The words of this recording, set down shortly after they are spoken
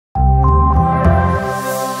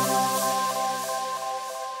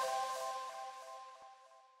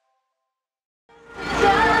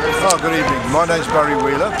My name's Barry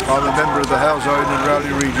Wheeler. I'm a member of the Halesowen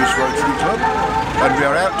Rotary Club, and we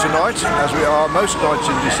are out tonight, as we are most nights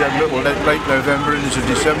in December, well late November and into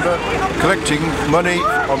December, collecting money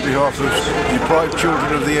on behalf of deprived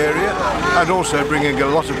children of the area, and also bringing a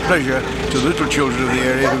lot of pleasure to the little children of the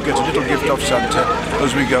area who get a little gift off Santa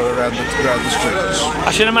as we go around the streets.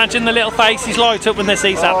 I should imagine the little faces light up when they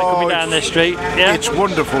see Santa coming down the street. Yeah? It's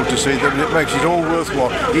wonderful to see them. It makes it all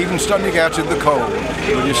worthwhile. Even standing out in the cold,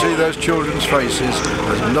 when you see those children's faces,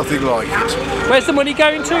 there's nothing like it. Where's the money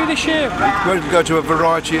going to this year? We're going to go to a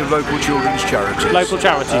variety of local children's charities. Local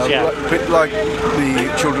charities, yeah. Like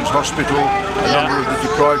the Children's Hospital, a number of the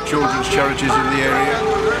deprived children's charities in the area,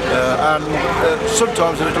 and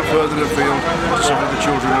sometimes a little further afield to some of the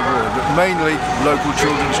children abroad, but mainly local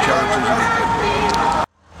children's charities in England.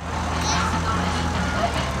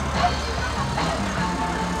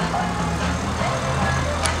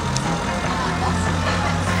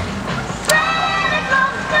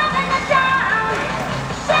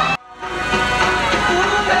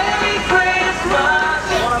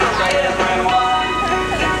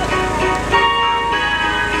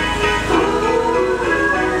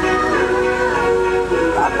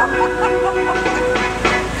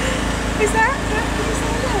 Is that?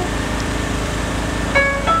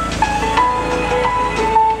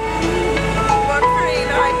 One for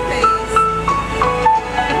Eli, please.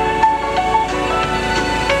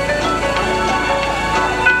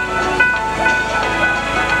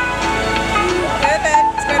 Good then,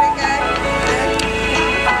 it's going to go.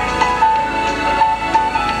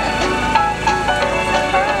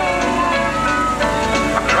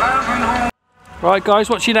 Right guys,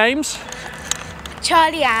 what's your names?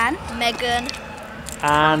 Charlie Ann, Megan,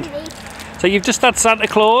 and so you've just had Santa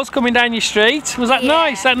Claus coming down your street. Was that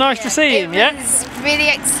nice? That nice to see him? It was really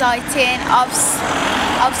exciting. I've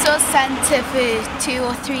saw Santa for 2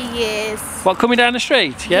 or 3 years. What, coming down the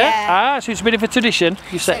street? Yeah. Ah, so it's a bit of a tradition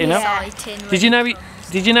you're setting up.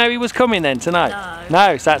 Did you know he was coming then tonight?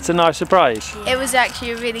 No. So that's a nice surprise. It was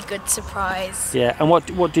actually a really good surprise. Yeah. And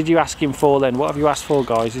what did you ask him for then? What have you asked for,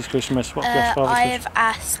 guys, this Christmas? What have you asked for? I have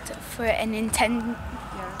asked for a Nintendo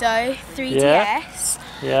 3DS.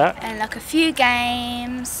 Yeah. And like a few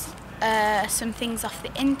games, some things off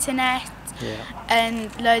the internet. Yeah.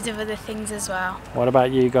 And loads of other things as well. What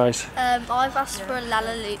about you guys? I've asked for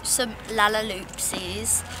some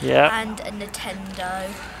Lala-Loopsies. Yeah. And a Nintendo.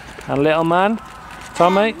 And little man,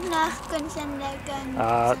 Tommy? Guns and Legends.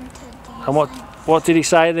 And what did he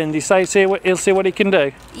say then? Did he say he'll see what he can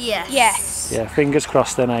do? Yes. Yes. Yeah, fingers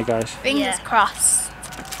crossed then, eh guys? Fingers crossed.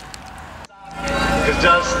 Cause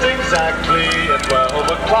just exactly at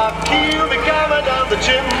 12 o'clock he'll be coming down the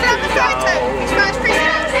chimney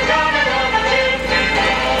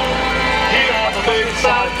He'll have a big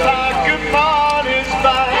side pack upon his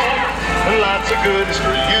back, and lots of goodies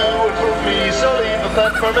for you and for me. So leave a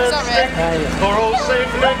peppermint stick for old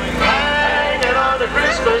Saint Nick hanging on the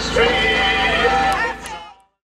Christmas tree.